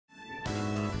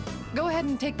ahead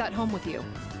and take that home with you.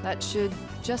 That should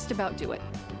just about do it.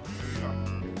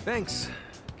 Thanks.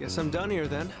 Guess I'm done here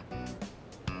then.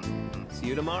 See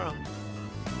you tomorrow.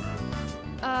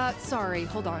 Sorry,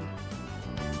 hold on.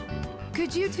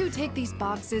 Could you two take these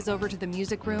boxes over to the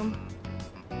music room?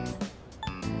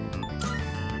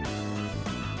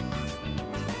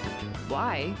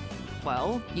 Why?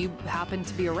 Well, you happen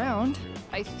to be around.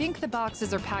 I think the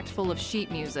boxes are packed full of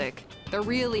sheet music. They're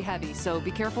really heavy, so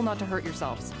be careful not to hurt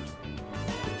yourselves.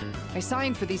 I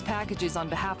signed for these packages on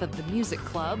behalf of the music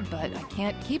club, but I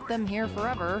can't keep them here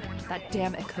forever. That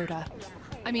damn Ekota.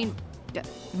 I mean,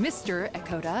 Mr.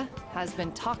 Ekota has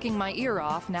been talking my ear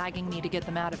off, nagging me to get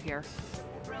them out of here.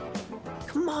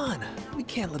 Come on, we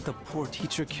can't let the poor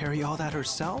teacher carry all that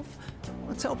herself.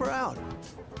 Let's help her out.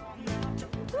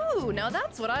 Ooh, now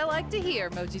that's what I like to hear,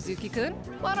 Mochizuki-kun.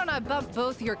 Why don't I bump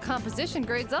both your composition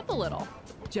grades up a little?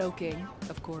 Joking,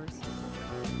 of course.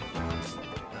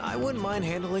 I wouldn't mind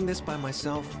handling this by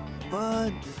myself,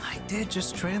 but I did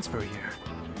just transfer here.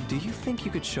 Do you think you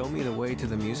could show me the way to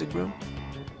the music room?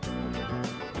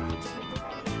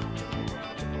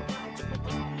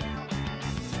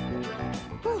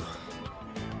 Whew.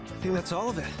 I think that's all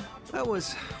of it. That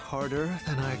was harder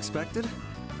than I expected,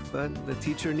 but the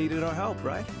teacher needed our help,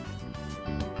 right?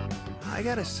 I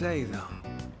gotta say, though,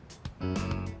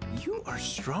 you are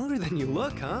stronger than you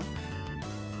look, huh?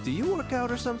 Do you work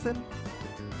out or something?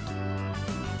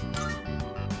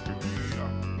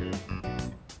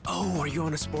 Oh, are you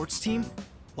on a sports team?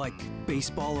 Like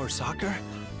baseball or soccer?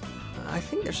 I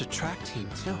think there's a track team,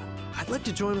 too. I'd like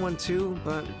to join one, too,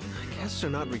 but I guess they're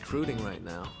not recruiting right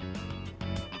now.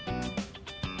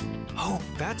 Oh,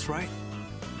 that's right.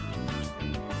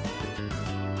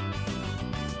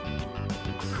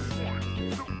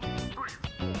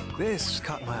 This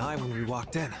caught my eye when we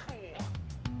walked in.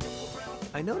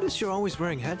 I noticed you're always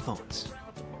wearing headphones.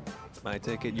 I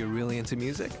take it you're really into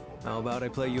music? How about I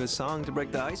play you a song to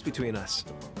break the ice between us?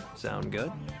 Sound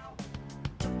good?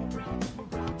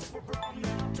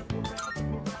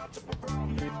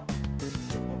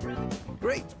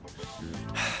 Great!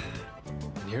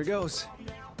 And here goes.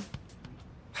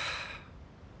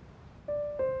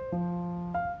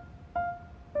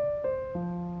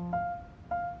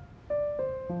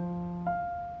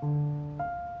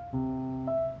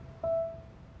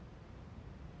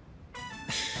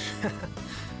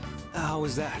 How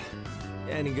was that?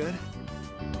 Any good?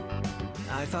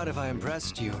 I thought if I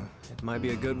impressed you, it might be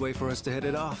a good way for us to hit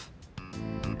it off.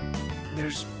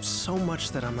 There's so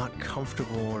much that I'm not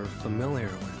comfortable or familiar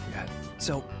with yet,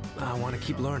 so I want to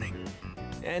keep learning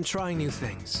and trying new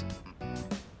things.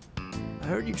 I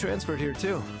heard you transferred here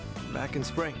too, back in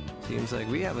spring. Seems like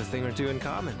we have a thing or two in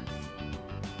common.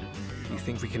 You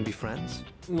think we can be friends?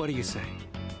 What do you say?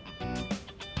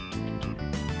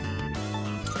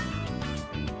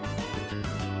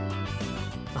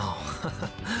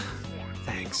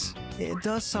 Thanks. It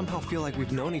does somehow feel like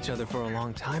we've known each other for a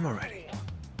long time already.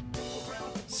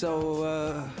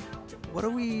 So, what are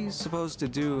we supposed to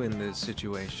do in this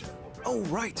situation? Oh,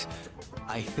 right!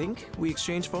 I think we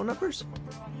exchange phone numbers?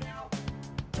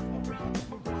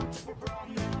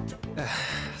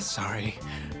 Sorry,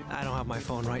 I don't have my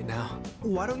phone right now.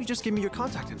 Why don't you just give me your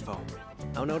contact info?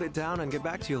 I'll note it down and get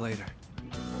back to you later.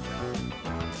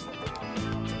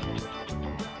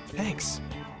 Thanks.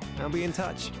 I'll be in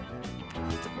touch.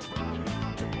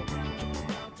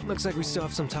 Looks like we still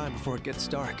have some time before it gets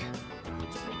dark.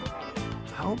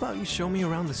 How about you show me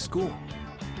around the school?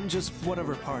 Just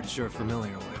whatever parts you're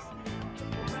familiar with.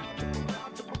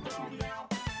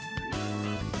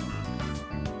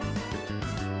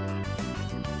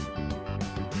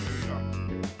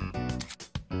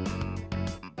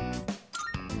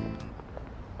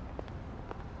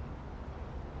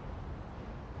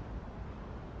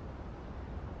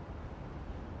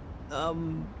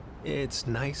 It's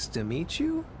nice to meet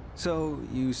you? So,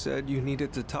 you said you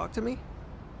needed to talk to me?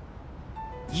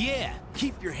 Yeah,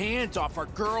 keep your hands off our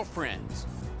girlfriends.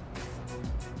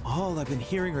 All I've been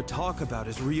hearing her talk about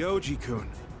is Ryoji-kun.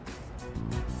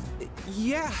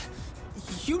 Yeah,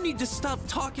 you need to stop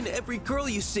talking to every girl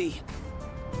you see.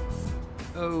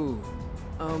 Oh,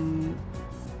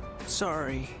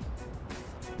 sorry.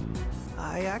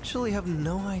 I actually have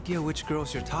no idea which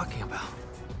girls you're talking about.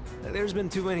 There's been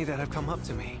too many that have come up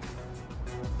to me.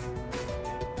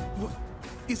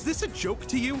 Is this a joke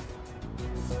to you?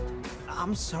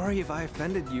 I'm sorry if I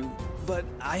offended you, but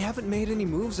I haven't made any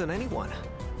moves on anyone.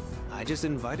 I just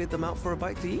invited them out for a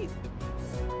bite to eat.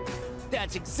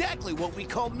 That's exactly what we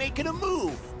call making a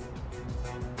move.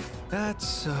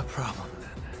 That's a problem then.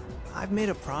 I've made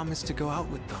a promise to go out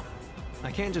with them.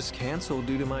 I can't just cancel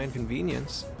due to my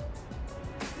inconvenience.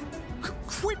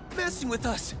 Quit messing with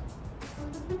us!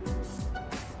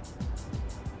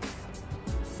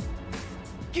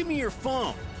 Give me your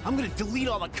phone. I'm gonna delete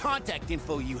all the contact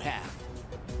info you have.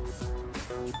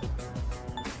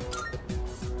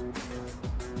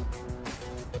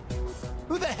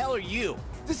 Who the hell are you?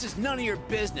 This is none of your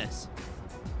business.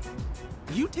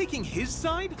 You taking his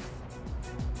side?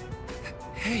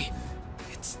 Hey,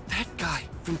 it's that guy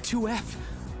from 2F.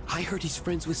 I heard he's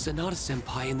friends with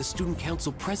Sonata-senpai and the student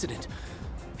council president.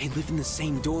 They live in the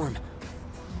same dorm.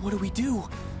 What do we do?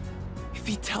 If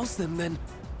he tells them, then...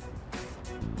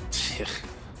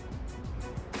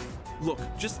 Look,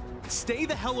 just stay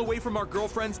the hell away from our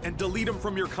girlfriends and delete them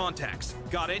from your contacts.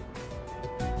 Got it?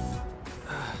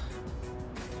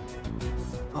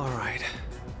 All right.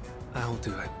 I'll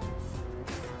do it.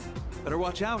 Better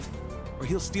watch out, or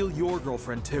he'll steal your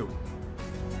girlfriend too.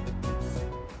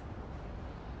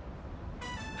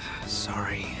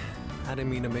 Sorry. I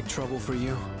didn't mean to make trouble for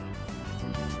you.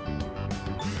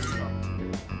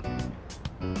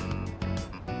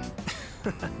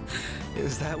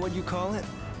 Is that what you call it?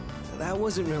 That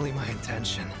wasn't really my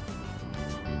intention.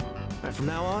 Right, from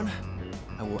now on,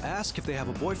 I will ask if they have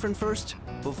a boyfriend first,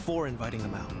 before inviting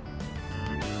them out.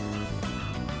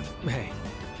 Hey,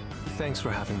 thanks for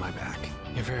having my back.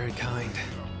 You're very kind.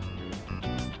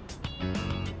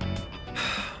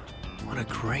 What a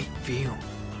great view.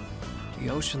 The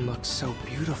ocean looks so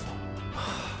beautiful.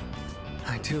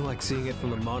 I do like seeing it from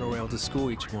the monorail to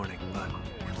school each morning, but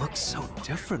it looks so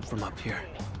different from up here.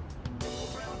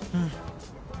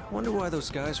 Wonder why those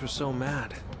guys were so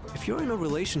mad. If you're in a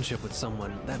relationship with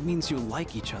someone, that means you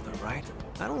like each other, right?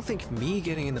 I don't think me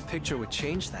getting in the picture would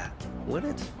change that, would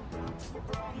it?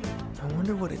 I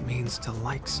wonder what it means to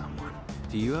like someone.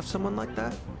 Do you have someone like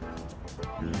that?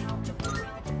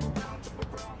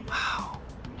 Wow,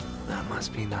 that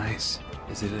must be nice.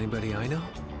 Is it anybody I know?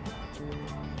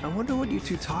 I wonder what you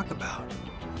two talk about.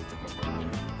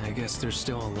 I guess there's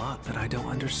still a lot that I don't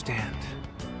understand.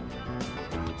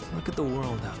 Look at the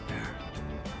world out there.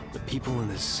 The people in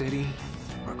this city,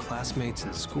 our classmates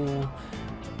in school,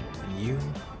 and you.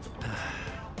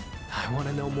 I want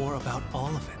to know more about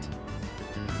all of it.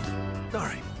 All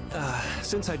right,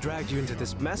 since I dragged you into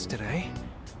this mess today,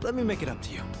 let me make it up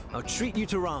to you. I'll treat you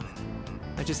to ramen.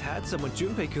 I just had some with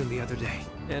Junpei-kun the other day,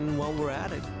 and while we're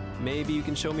at it, maybe you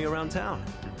can show me around town.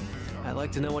 I'd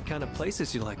like to know what kind of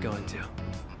places you like going to.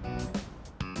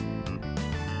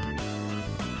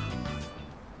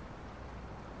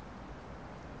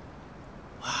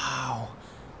 Wow,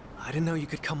 I didn't know you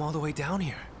could come all the way down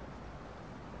here.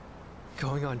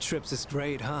 Going on trips is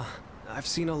great, huh? I've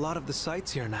seen a lot of the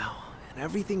sights here now, and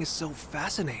everything is so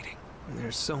fascinating.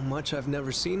 There's so much I've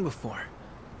never seen before.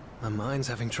 My mind's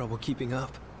having trouble keeping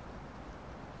up.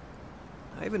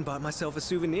 I even bought myself a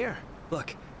souvenir.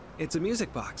 Look, it's a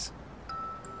music box.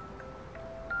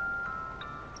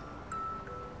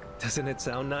 Doesn't it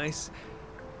sound nice?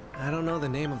 I don't know the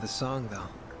name of the song, though.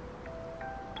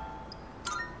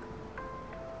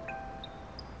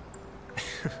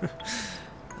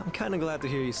 I'm kinda glad to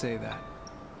hear you say that.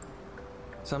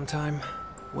 Sometime,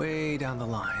 way down the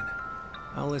line,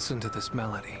 I'll listen to this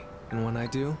melody, and when I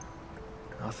do,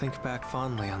 I'll think back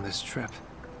fondly on this trip.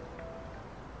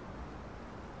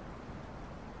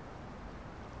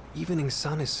 Evening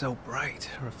sun is so bright,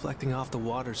 reflecting off the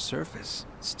water's surface.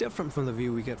 It's different from the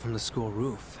view we get from the school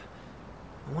roof.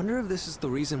 I wonder if this is the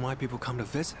reason why people come to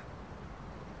visit.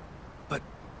 But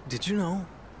did you know,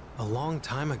 a long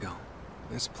time ago,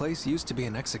 this place used to be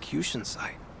an execution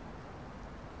site.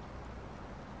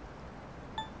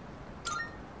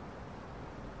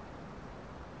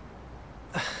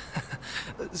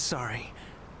 Sorry,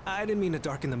 I didn't mean to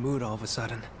darken the mood all of a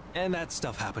sudden. And that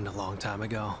stuff happened a long time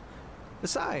ago.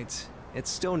 Besides, it's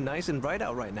still nice and bright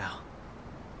out right now.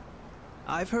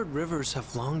 I've heard rivers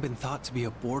have long been thought to be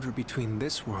a border between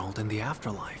this world and the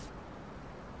afterlife.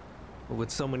 But with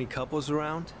so many couples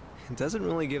around, it doesn't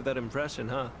really give that impression,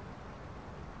 huh?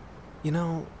 You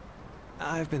know,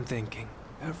 I've been thinking,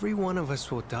 every one of us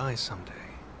will die someday,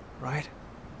 right?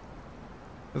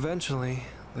 Eventually,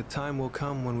 the time will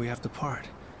come when we have to part.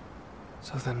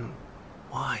 So then,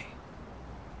 why?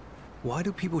 Why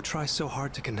do people try so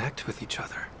hard to connect with each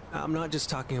other? I'm not just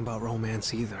talking about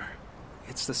romance either.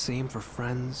 It's the same for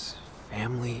friends,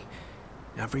 family,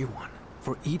 everyone.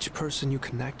 For each person you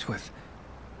connect with,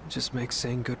 it just makes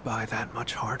saying goodbye that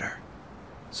much harder.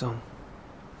 So,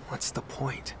 what's the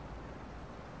point?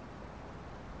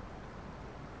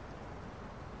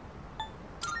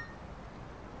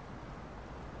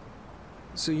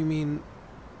 So you mean,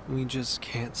 we just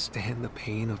can't stand the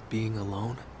pain of being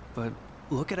alone? But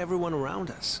look at everyone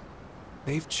around us.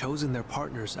 They've chosen their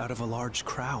partners out of a large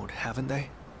crowd, haven't they?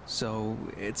 So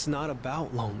it's not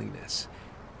about loneliness.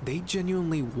 They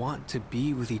genuinely want to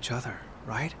be with each other,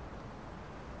 right?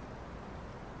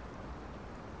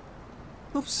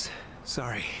 Oops,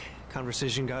 sorry.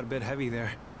 Conversation got a bit heavy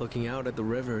there. Looking out at the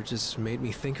river just made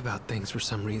me think about things for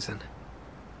some reason.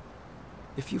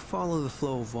 If you follow the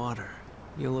flow of water,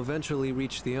 you'll eventually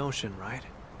reach the ocean, right?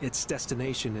 Its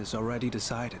destination is already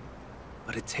decided.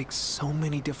 But it takes so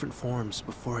many different forms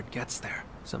before it gets there.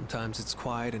 Sometimes it's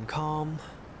quiet and calm.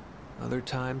 Other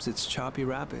times it's choppy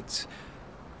rapids.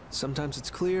 Sometimes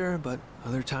it's clear, but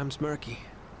other times murky.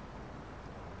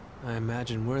 I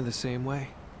imagine we're the same way.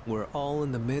 We're all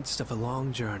in the midst of a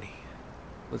long journey,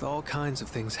 with all kinds of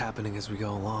things happening as we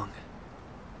go along.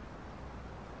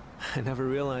 I never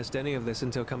realized any of this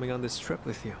until coming on this trip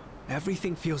with you.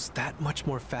 Everything feels that much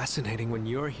more fascinating when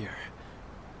you're here.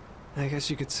 I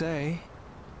guess you could say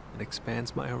it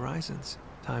expands my horizons.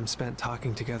 Time spent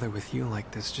talking together with you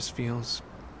like this just feels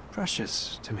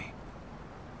precious to me.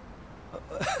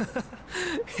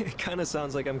 It kind of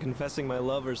sounds like I'm confessing my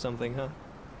love or something,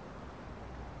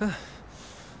 huh?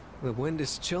 The wind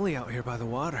is chilly out here by the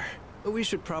water, but we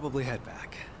should probably head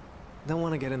back. Don't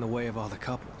want to get in the way of all the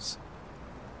couples.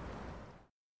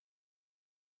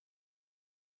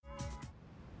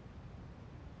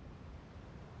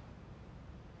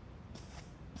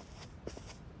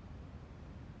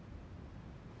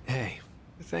 Hey,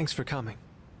 thanks for coming.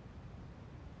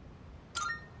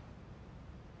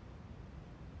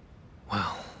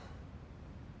 Well,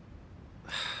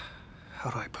 how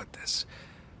do I put this?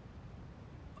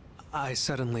 I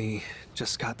suddenly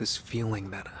just got this feeling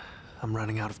that I'm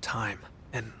running out of time,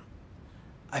 and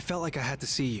I felt like I had to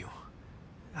see you.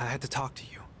 I had to talk to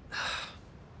you.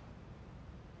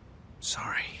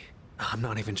 Sorry, I'm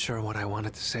not even sure what I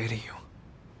wanted to say to you.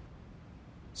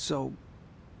 So,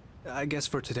 I guess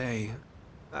for today,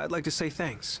 I'd like to say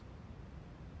thanks.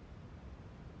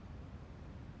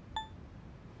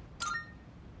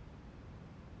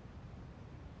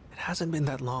 It hasn't been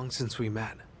that long since we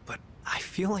met, but I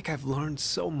feel like I've learned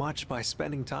so much by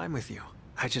spending time with you.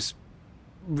 I just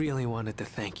really wanted to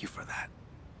thank you for that.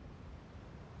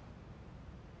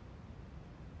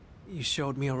 You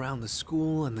showed me around the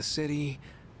school and the city.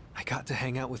 I got to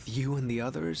hang out with you and the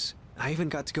others. I even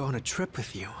got to go on a trip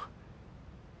with you.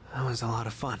 That was a lot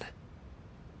of fun.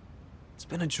 It's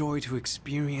been a joy to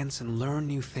experience and learn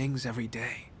new things every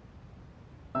day.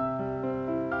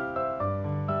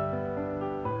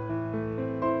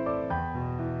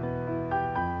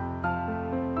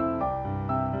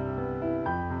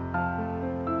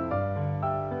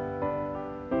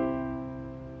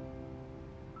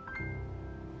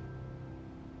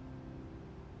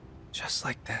 Just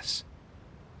like this.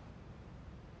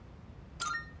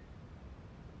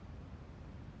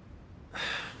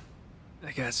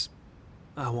 I guess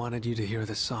I wanted you to hear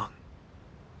this song.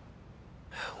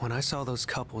 When I saw those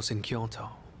couples in Kyoto,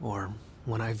 or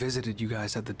when I visited you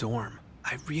guys at the dorm,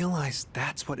 I realized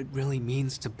that's what it really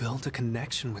means to build a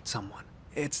connection with someone.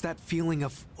 It's that feeling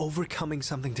of overcoming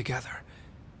something together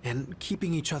and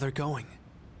keeping each other going.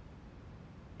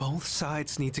 Both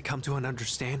sides need to come to an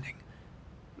understanding.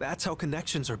 That's how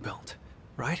connections are built,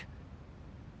 right?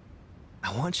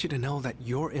 I want you to know that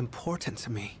you're important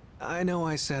to me. I know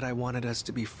I said I wanted us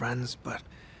to be friends, but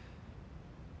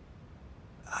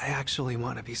I actually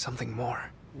want to be something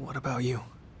more. What about you?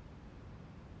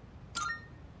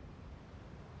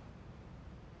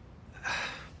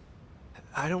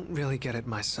 I don't really get it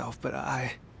myself, but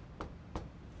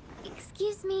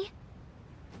Excuse me?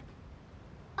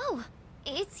 Oh,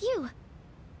 it's you.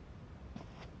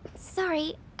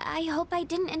 Sorry, I hope I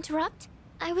didn't interrupt.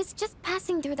 I was just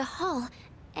passing through the hall,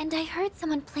 and I heard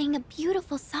someone playing a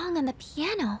beautiful song on the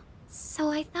piano.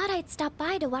 So I thought I'd stop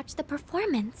by to watch the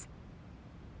performance.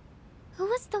 Who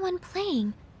was the one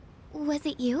playing? Was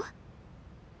it you?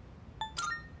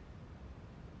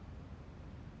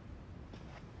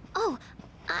 Oh,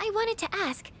 I wanted to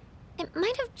ask. It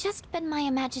might have just been my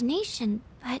imagination,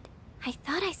 but I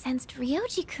thought I sensed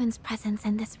Ryoji-kun's presence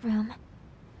in this room.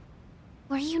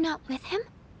 Were you not with him?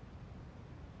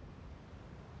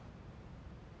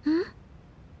 Hmm?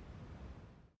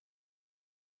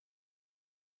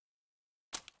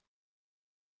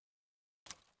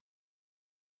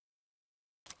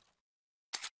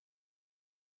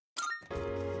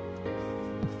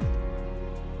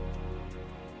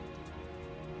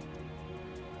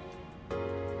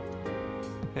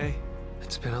 Hey,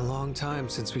 it's been a long time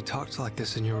since we talked like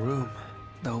this in your room.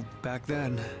 Though back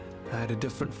then, I had a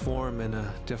different form and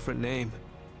a different name.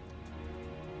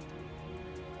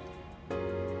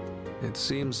 It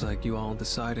seems like you all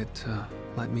decided to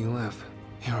let me live.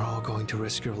 You're all going to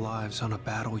risk your lives on a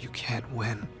battle you can't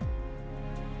win.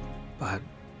 But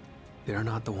they're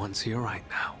not the ones here right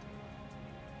now.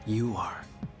 You are.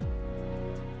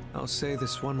 I'll say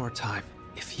this one more time.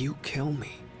 If you kill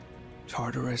me,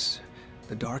 Tartarus,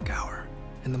 the Dark Hour,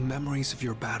 and the memories of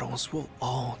your battles will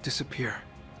all disappear.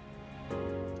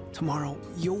 Tomorrow,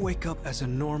 you'll wake up as a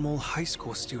normal high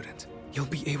school student. You'll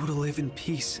be able to live in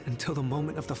peace until the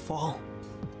moment of the fall.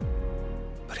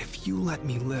 But if you let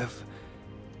me live,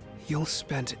 you'll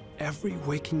spend every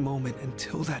waking moment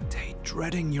until that day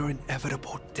dreading your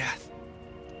inevitable death.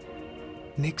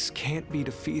 Nyx can't be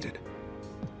defeated.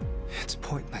 It's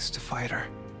pointless to fight her.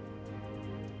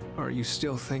 Are you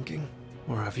still thinking,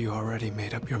 or have you already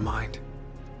made up your mind?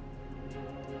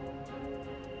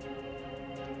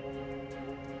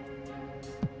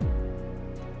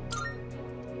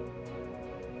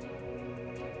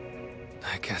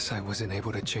 I guess I wasn't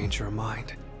able to change your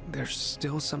mind. There's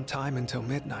still some time until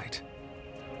midnight.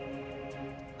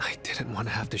 I didn't want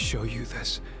to have to show you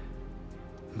this,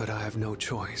 but I have no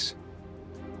choice.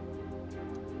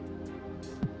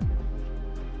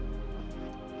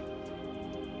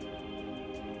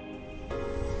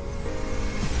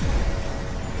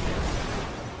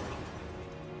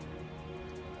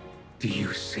 Do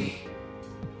you see?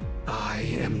 I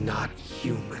am not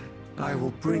human. I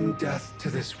will bring death to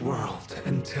this world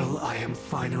until I am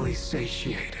finally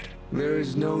satiated. There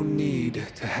is no need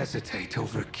to hesitate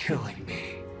over killing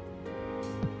me.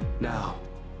 Now,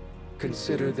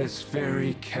 consider this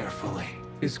very carefully.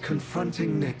 Is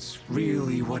confronting Nyx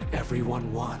really what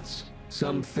everyone wants?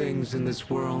 Some things in this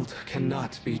world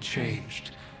cannot be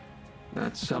changed.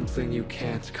 That's something you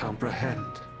can't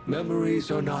comprehend.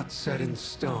 Memories are not set in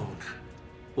stone.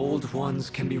 Old ones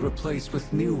can be replaced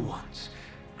with new ones,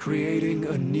 creating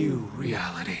a new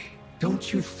reality.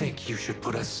 Don't you think you should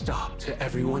put a stop to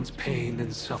everyone's pain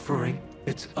and suffering?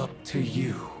 It's up to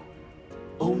you.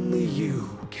 Only you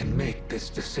can make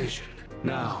this decision.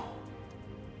 Now,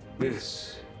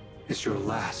 this is your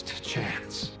last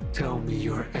chance. Tell me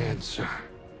your answer.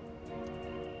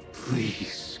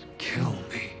 Please kill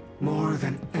me. More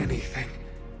than anything,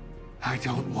 I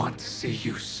don't want to see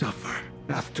you suffer.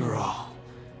 After all,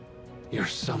 you're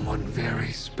someone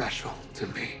very special to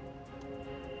me.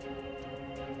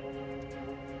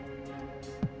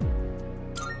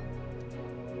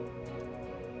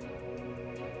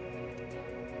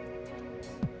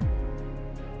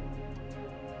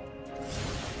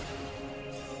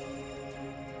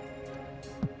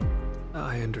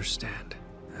 I understand.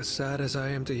 As sad as I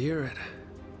am to hear it,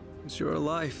 it's your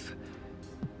life.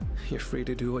 You're free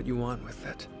to do what you want with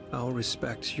it. I'll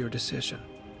respect your decision.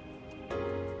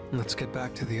 Let's get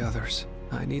back to the others.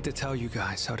 I need to tell you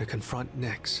guys how to confront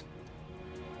Nyx.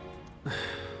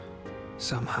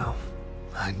 Somehow,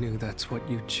 I knew that's what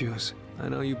you'd choose. I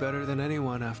know you better than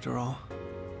anyone, after all.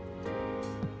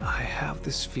 I have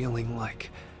this feeling like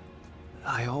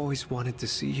I always wanted to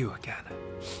see you again.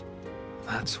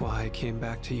 That's why I came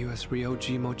back to you as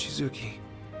Ryoji Mochizuki.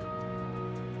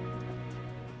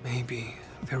 Maybe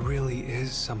there really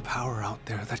is some power out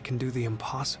there that can do the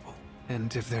impossible.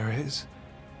 And if there is,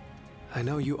 I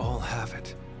know you all have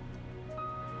it.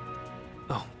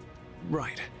 Oh,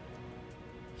 right.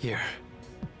 Here.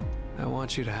 I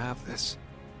want you to have this.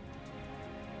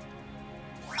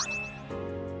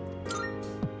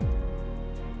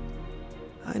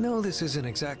 I know this isn't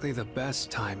exactly the best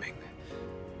timing,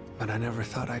 but I never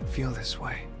thought I'd feel this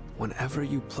way. Whenever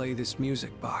you play this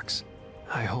music box,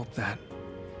 I hope that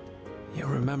you'll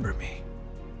remember me.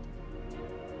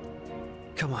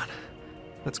 Come on,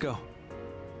 let's go.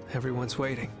 Everyone's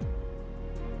waiting.